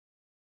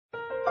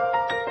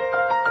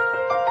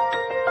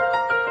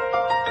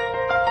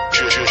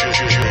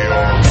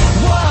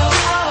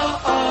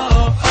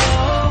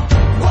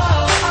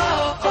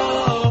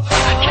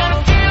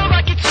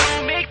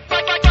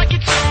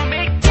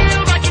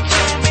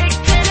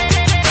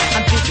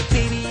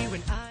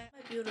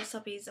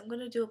guys, I'm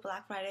gonna do a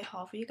Black Friday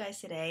haul for you guys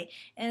today,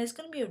 and it's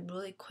gonna be a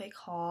really quick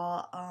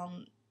haul.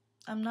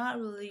 I'm not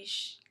really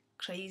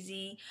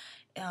crazy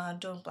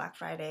during Black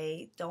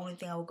Friday. The only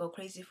thing I will go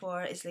crazy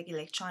for is like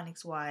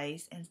electronics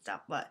wise and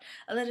stuff, but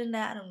other than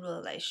that, I don't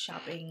really like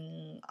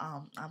shopping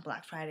on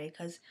Black Friday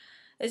because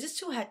it's just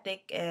too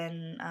hectic,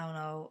 and I don't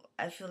know,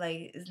 I feel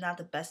like it's not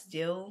the best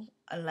deal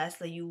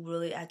unless like you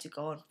really had to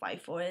go and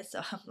fight for it.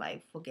 So I'm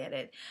like, forget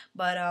it.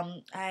 But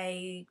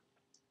I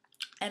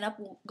end up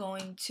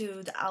going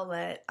to the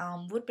outlet,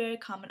 Woodbury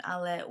Common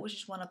Outlet, which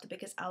is one of the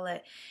biggest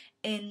outlet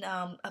in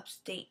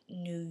upstate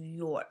New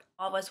York.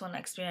 All of us want to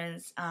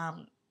experience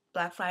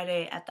Black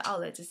Friday at the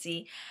outlet to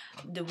see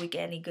do we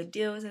get any good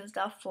deals and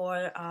stuff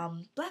for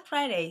Black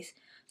Fridays.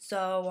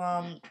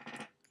 So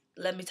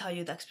let me tell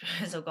you the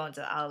experience of going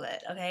to the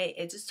outlet. Okay,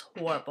 it's just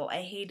horrible.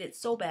 I hate it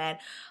so bad.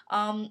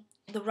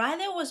 The ride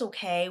there was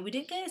okay. We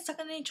didn't get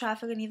stuck in any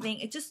traffic or anything.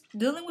 It's just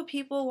dealing with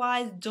people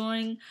wise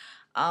during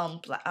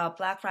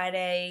Black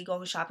Friday,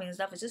 going shopping and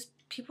stuff. It's just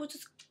people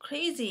just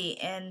crazy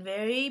and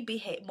very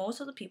behave.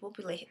 Most of the people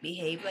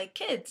behave like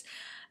kids.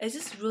 It's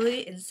just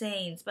really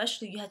insane.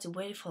 Especially you had to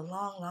wait for a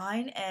long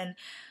line, and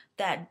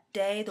that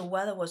day the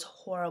weather was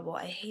horrible.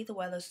 I hate the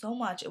weather so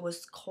much. It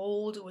was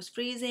cold, it was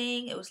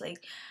freezing, it was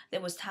like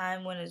there was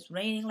time when it's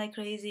raining like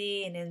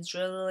crazy and then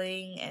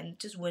drizzling and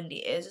just windy.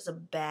 It's just a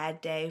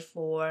bad day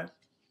for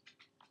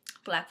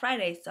Black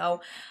Friday.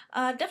 So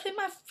definitely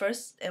my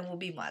first and will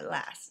be my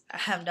last.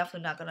 I'm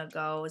definitely not gonna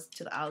go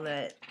to the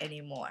outlet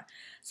anymore.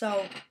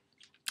 So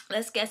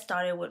let's get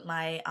started with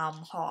my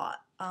haul.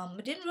 I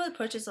didn't really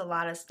purchase a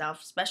lot of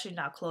stuff, especially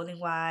not clothing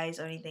wise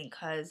or anything,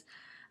 because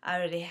I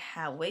already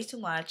have way too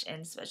much,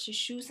 and especially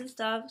shoes and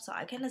stuff, so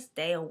I kind of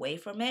stay away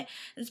from it.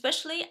 And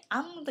especially,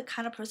 I'm the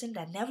kind of person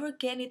that never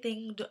get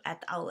anything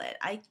at the outlet.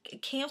 I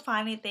can't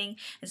find anything,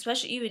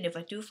 especially even if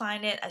I do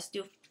find it, I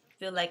still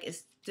feel like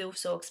it's still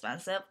so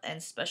expensive, and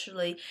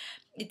especially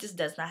it just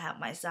does not have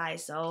my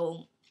size.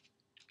 So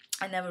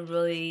I never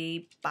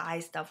really buy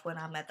stuff when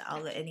I'm at the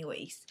outlet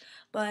anyways.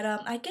 But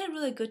I get a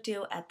really good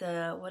deal at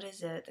the,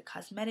 the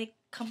cosmetic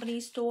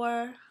company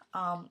store.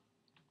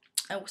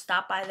 I will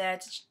stop by there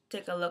to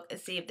take a look and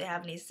see if they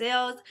have any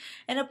sales.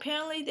 And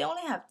apparently they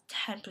only have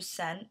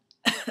 10%.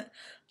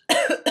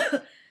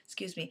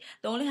 Excuse me.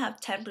 They only have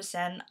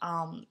 10%,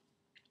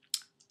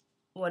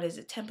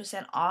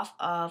 10% off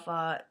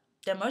of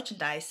their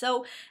merchandise.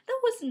 So that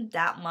wasn't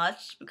that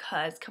much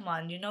because, come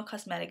on, you know,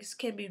 cosmetics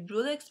can be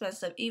really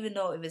expensive even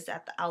though if it's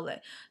at the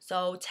outlet.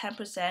 So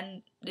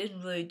 10%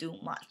 didn't really do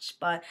much.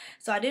 But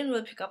so I didn't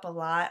really pick up a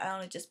lot. I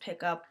only just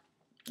pick up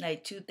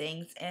like 2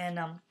 things. And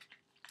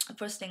the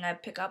first thing I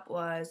picked up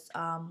was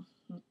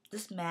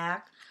this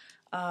MAC,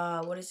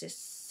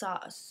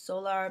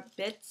 Solar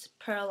Bits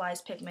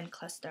Paralyzed Pigment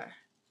Cluster.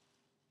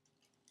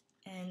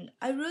 And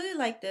I really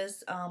like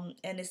this, and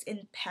it's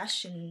in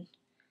Passion,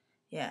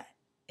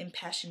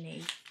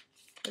 Impassionate.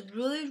 I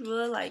really,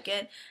 really like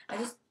it.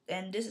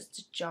 And this is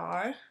the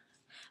jar.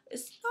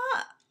 It's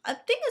not, I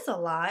think it's a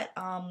lot.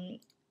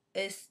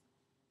 It's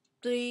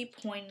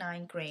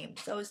 3.9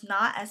 grams, so it's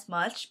not as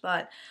much,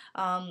 but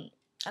I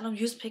don't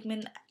use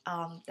pigment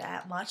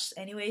that much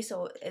anyway,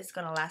 so it's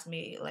gonna last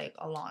me like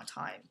a long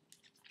time.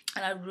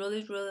 And I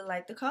really, really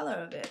like the color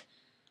of it.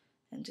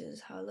 And this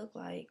is how it look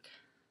like.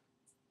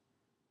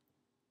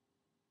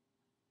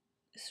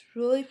 It's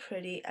really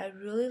pretty. I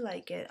really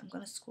like it. I'm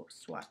gonna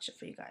swatch it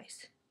for you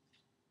guys.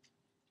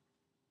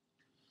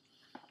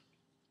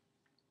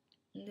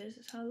 And this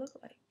is how it look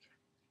like.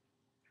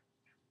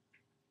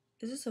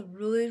 This is a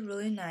really,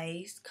 really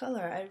nice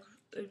color. I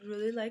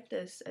really like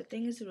this. I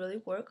think it's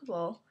really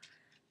workable.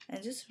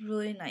 And just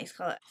really nice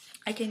color.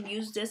 I can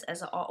use this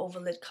as an all over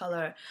lid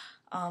color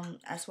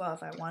as well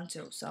if I want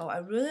to. So I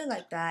really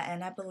like that,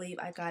 and I believe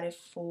I got it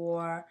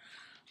for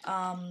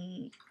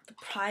the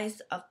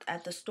price of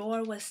at the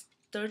store was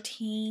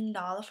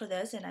 $13 for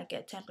this, and I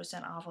get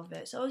 10% off of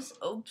it. So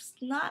it's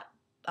not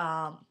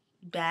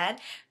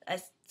bad.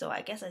 So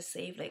I guess I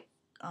saved like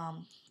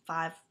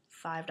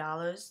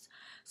 $5.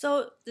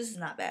 So this is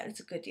not bad.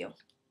 It's a good deal.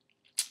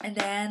 And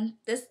then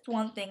this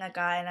one thing I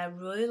got, and I'm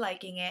really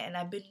liking it, and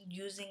I've been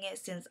using it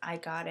since I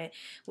got it,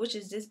 which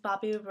is this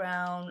Bobbi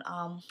Brown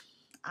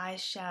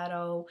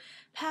eyeshadow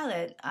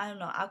palette. I don't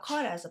know, I'll call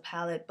it as a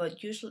palette,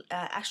 but usually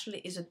actually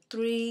is a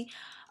 3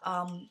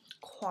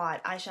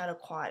 eyeshadow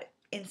quad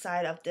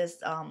inside of this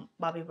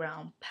Bobbi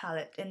Brown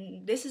palette.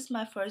 And this is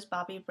my first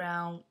Bobbi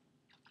Brown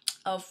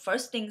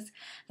first things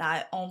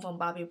that I own from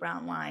Bobbi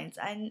Brown lines.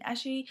 I'm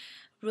actually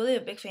really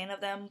a big fan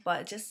of them,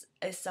 but just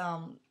it's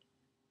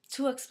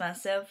too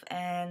expensive,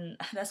 and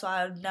that's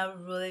why I never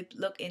really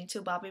look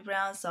into Bobbi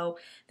Brown. So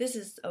this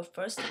is a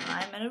first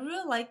time, and I'm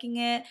really liking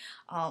it.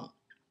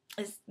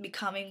 It's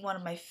becoming one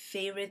of my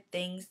favorite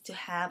things to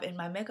have in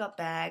my makeup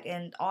bag,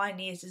 and all I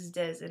need is just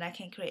this, and I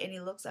can create any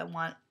looks I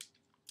want.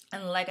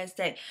 And like I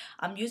said,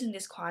 I'm using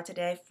this quad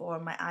today for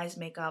my eyes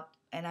makeup,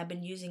 and I've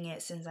been using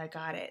it since I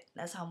got it.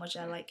 That's how much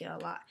I like it a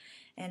lot.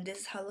 And this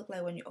is how it looks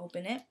like when you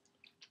open it.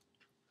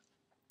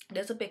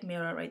 There's a big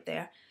mirror right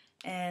there,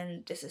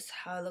 and this is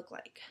how it looks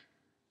like.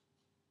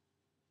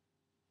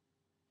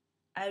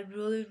 I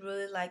really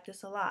like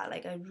this a lot.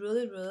 Like I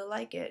really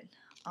like it.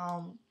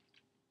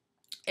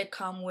 It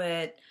come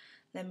with,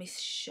 let me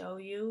show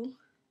you.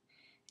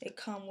 It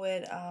come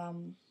with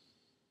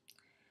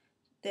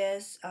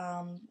this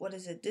what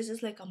is it? This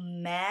is like a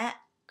matte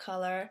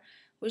color,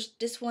 which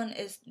this one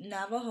is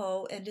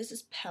Navajo and this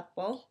is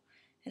Pepple,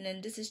 and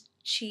then this is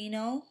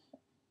Chino.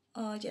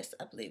 Yes,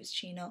 I believe it's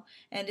Chino,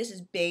 and this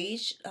is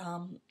beige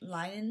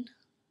linen.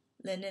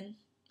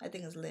 I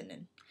think it's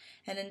linen,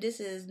 and then this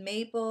is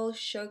maple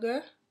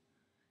sugar,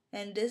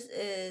 and this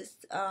is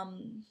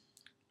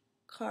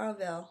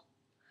caramel.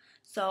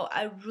 So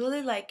I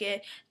really like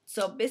it.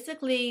 So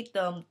basically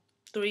the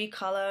three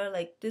color,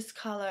 like this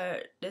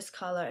color, this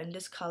color, and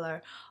this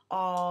color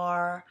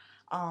are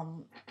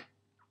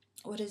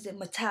what is it,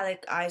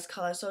 metallic ice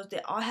color. So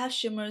they all have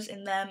shimmers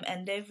in them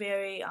and they're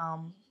very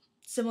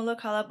similar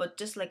color but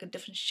just like a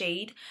different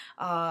shade,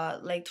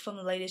 like from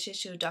the lighter shade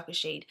to the darker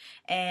shade.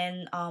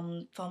 And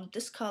from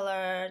this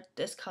color,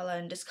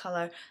 and this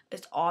color,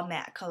 it's all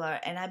matte color,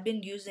 and I've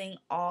been using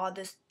all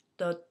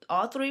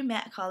three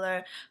matte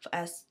color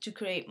as to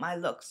create my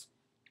looks,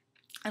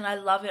 and I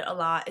love it a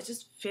lot. It's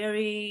just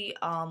very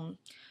I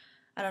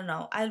don't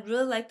know, I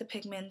really like the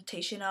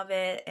pigmentation of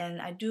it,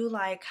 and I do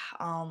like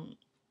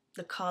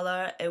the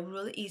color. It's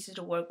really easy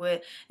to work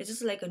with. It's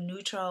just like a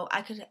neutral.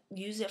 I could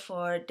use it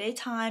for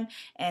daytime,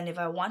 and if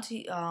I want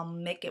to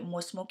make it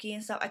more smoky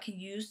and stuff, I can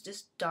use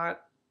this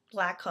dark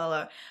black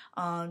color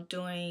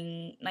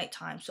during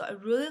nighttime. So I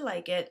really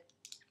like it,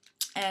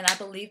 and I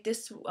believe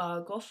this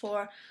go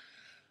for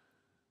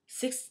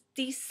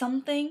 60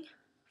 something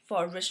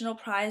for original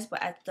price,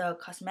 but at the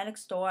cosmetic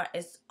store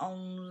it's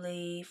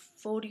only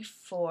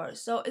 44.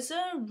 So it's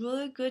a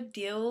really good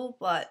deal,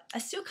 but I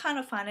still kind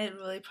of find it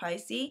really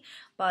pricey.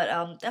 But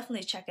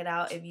definitely check it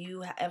out if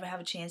you ever have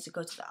a chance to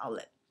go to the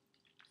outlet.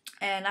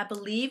 And I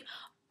believe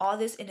all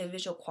this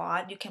individual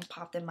quad, you can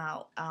pop them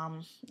out.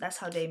 That's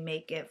how they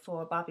make it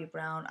for Bobbie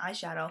Brown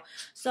eyeshadow.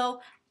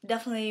 So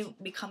definitely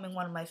becoming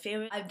one of my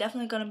favorite. I'm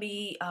definitely gonna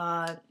be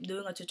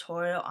doing a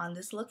tutorial on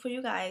this look for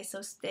you guys,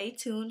 so stay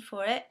tuned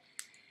for it.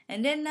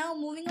 And then now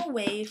moving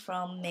away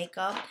from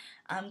makeup,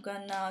 I'm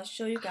gonna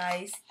show you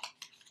guys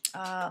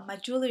my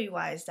jewelry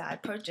wise that I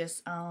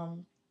purchased.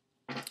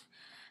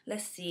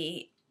 Let's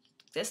see.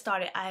 This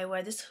started, I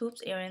wear this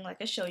hoops earring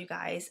like I show you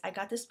guys. I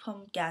got this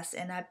from Guess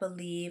and I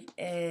believe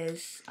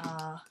is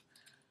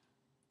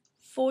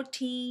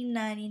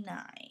 $14.99.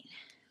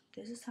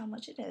 This is how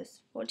much it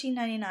is,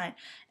 $14.99,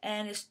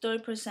 and it's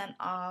 30%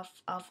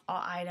 off of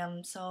all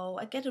items. So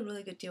I get a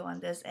really good deal on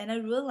this, and I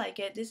really like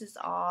it. This is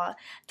all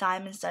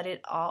diamond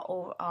studded all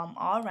over,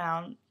 all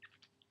around.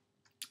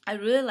 I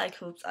really like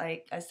hoops.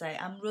 Like I say,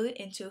 I'm really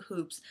into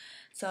hoops,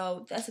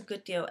 so that's a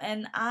good deal.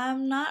 And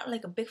I'm not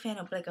like a big fan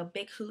of like a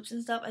big hoops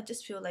and stuff. I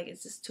just feel like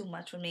it's just too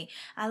much for me.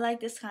 I like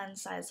this kind of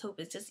size hoop.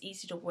 It's just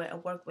easy to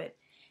work with.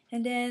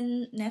 And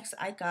then next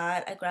I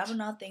grabbed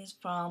another things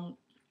from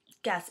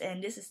Guess,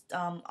 and this is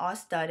all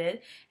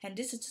studded, and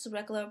this is just a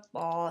regular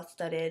ball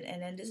studded,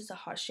 and then this is a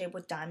heart shape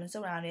with diamonds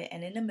around it,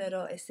 and in the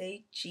middle is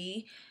a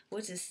G,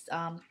 which is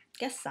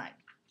Guess sign,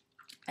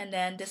 and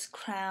then this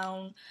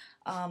crown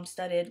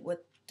studded with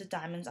the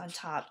diamonds on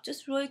top.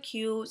 Just really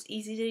cute. It's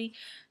easy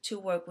to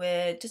work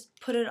with. Just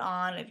put it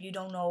on if you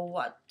don't know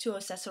what to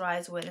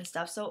accessorize with and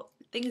stuff. So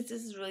I think this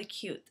is really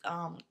cute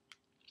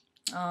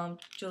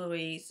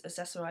jewelry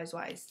accessorize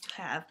wise to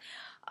have.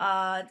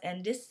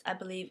 And this I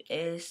believe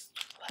is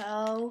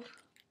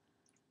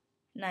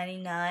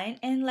 $12.99,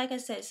 and like I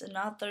said, it's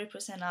another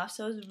 30% off,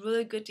 so it's a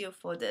really good deal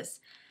for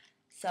this.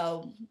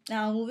 So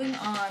now moving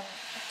on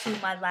to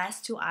my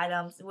last two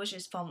items, which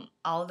is from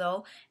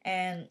Aldo,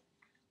 and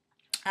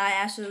I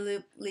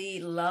absolutely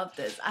love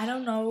this. I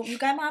don't know, you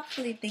guys might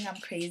probably think I'm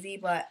crazy,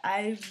 but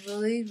I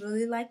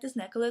really like this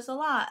necklace a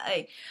lot.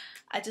 Like,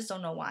 I just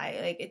don't know why.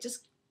 Like, it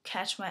just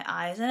catch my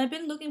eyes, and I've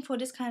been looking for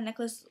this kind of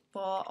necklace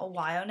for a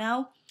while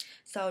now.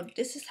 So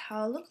this is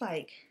how it looks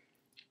like.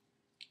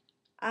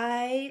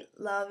 I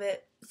love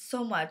it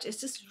so much.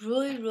 It's just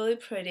really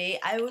pretty.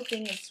 I would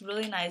think it's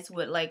really nice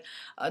with like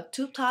a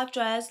tube top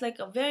dress, like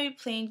a very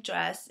plain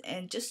dress,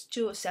 and just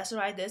to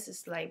accessorize this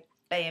is like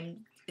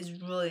bam, is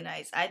really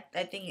nice. I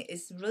think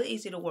it's really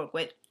easy to work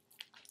with,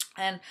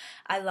 and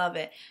I love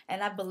it.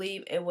 And I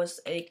believe it was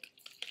a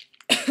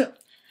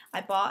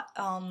I bought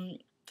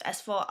as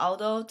for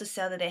Aldo, the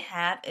sale that they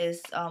have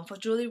is for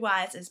jewelry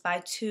wise is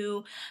buy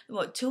two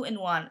in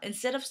one.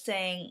 Instead of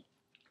saying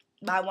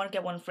buy one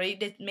get one free,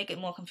 they make it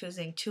more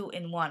confusing, 2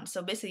 in 1.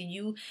 So basically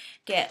you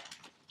get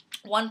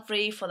one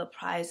free for the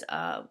price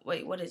of,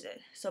 wait, what is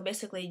it? So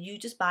basically you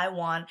just buy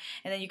one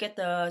and then you get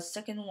the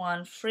second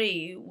one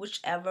free.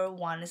 Whichever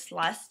one is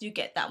less, you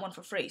get that one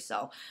for free.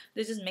 So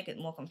they just make it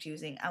more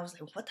confusing. I was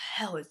like, what the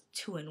hell is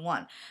 2 in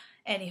 1?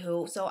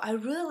 Anywho, so I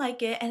really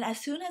like it, and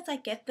as soon as I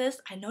get this,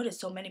 I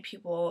noticed so many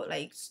people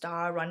like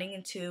start running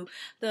into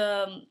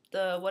the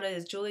what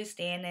is jewelry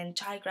stand and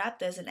try to grab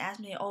this and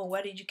ask me, oh,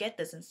 where did you get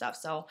this and stuff.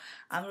 So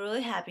I'm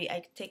really happy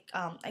I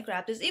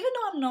grabbed this, even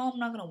though I know I'm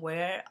not gonna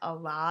wear it a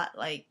lot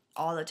like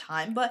all the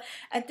time, but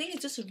I think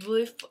it's just a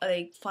really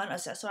like fun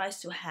accessories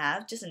to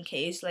have just in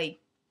case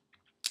like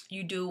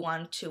you do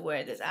want to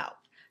wear this out.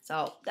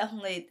 So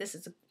definitely this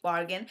is a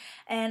bargain,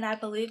 and I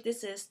believe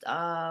this is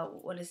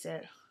what is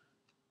it?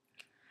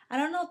 I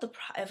don't know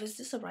if it's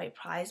just the right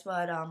price,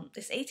 but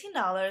it's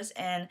 $18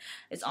 and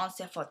it's on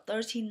sale for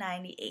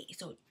 $13.98.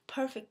 So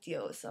perfect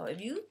deal. So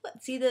if you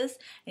see this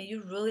and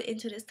you're really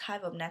into this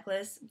type of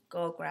necklace,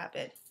 go grab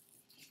it.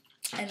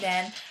 And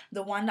then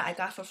the one that I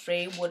got for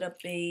free would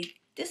be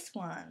this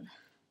one.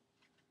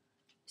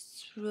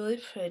 It's really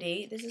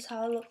pretty. This is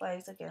how it looks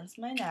like against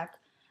my neck.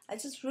 I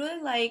just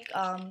really like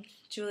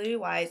jewelry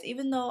wise,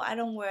 even though I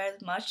don't wear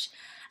as much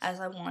as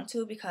I want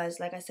to,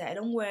 because like I said, I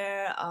don't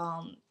wear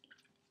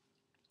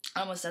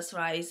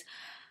accessorize,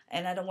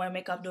 and I don't wear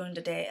makeup during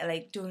the day,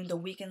 like during the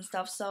weekend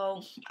stuff.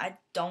 So I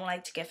don't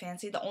like to get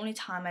fancy. The only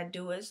time I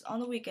do is on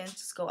the weekends,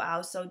 just go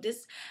out. So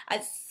this, I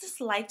just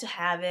like to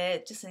have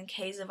it just in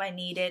case if I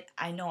need it.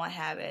 I know I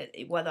have it,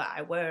 whether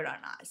I wear it or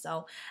not.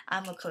 So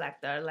I'm a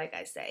collector, like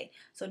I say.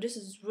 So this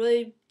is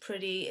really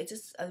pretty. It's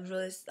just a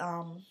really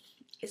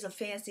it's a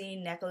fancy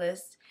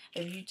necklace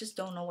if you just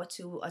don't know what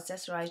to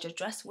accessorize your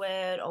dress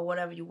with or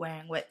whatever you're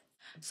wearing with.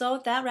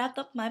 So that wrapped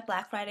up my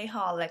Black Friday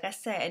haul. Like I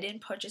said, I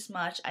didn't purchase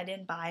much. I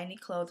didn't buy any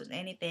clothes or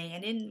anything. I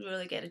didn't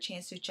really get a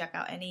chance to check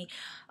out any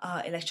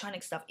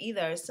electronic stuff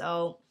either.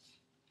 So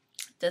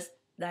just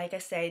like I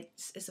said,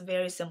 it's a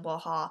very simple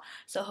haul.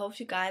 So hope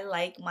you guys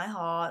like my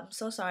haul. I'm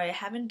so sorry I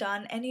haven't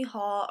done any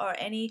haul or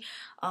any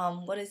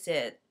what is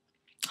it,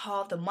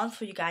 haul of the month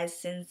for you guys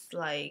since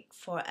like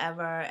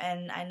forever,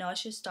 and I know I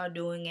should start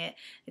doing it.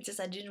 It's just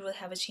I didn't really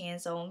have a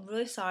chance, so I'm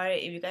really sorry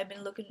if you guys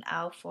been looking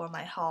out for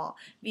my haul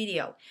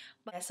video.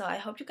 But yeah, so I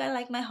hope you guys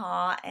like my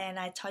haul, and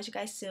I talk to you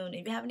guys soon.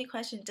 If you have any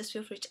questions, just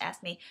feel free to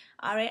ask me.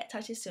 Alright,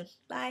 talk to you soon.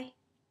 Bye.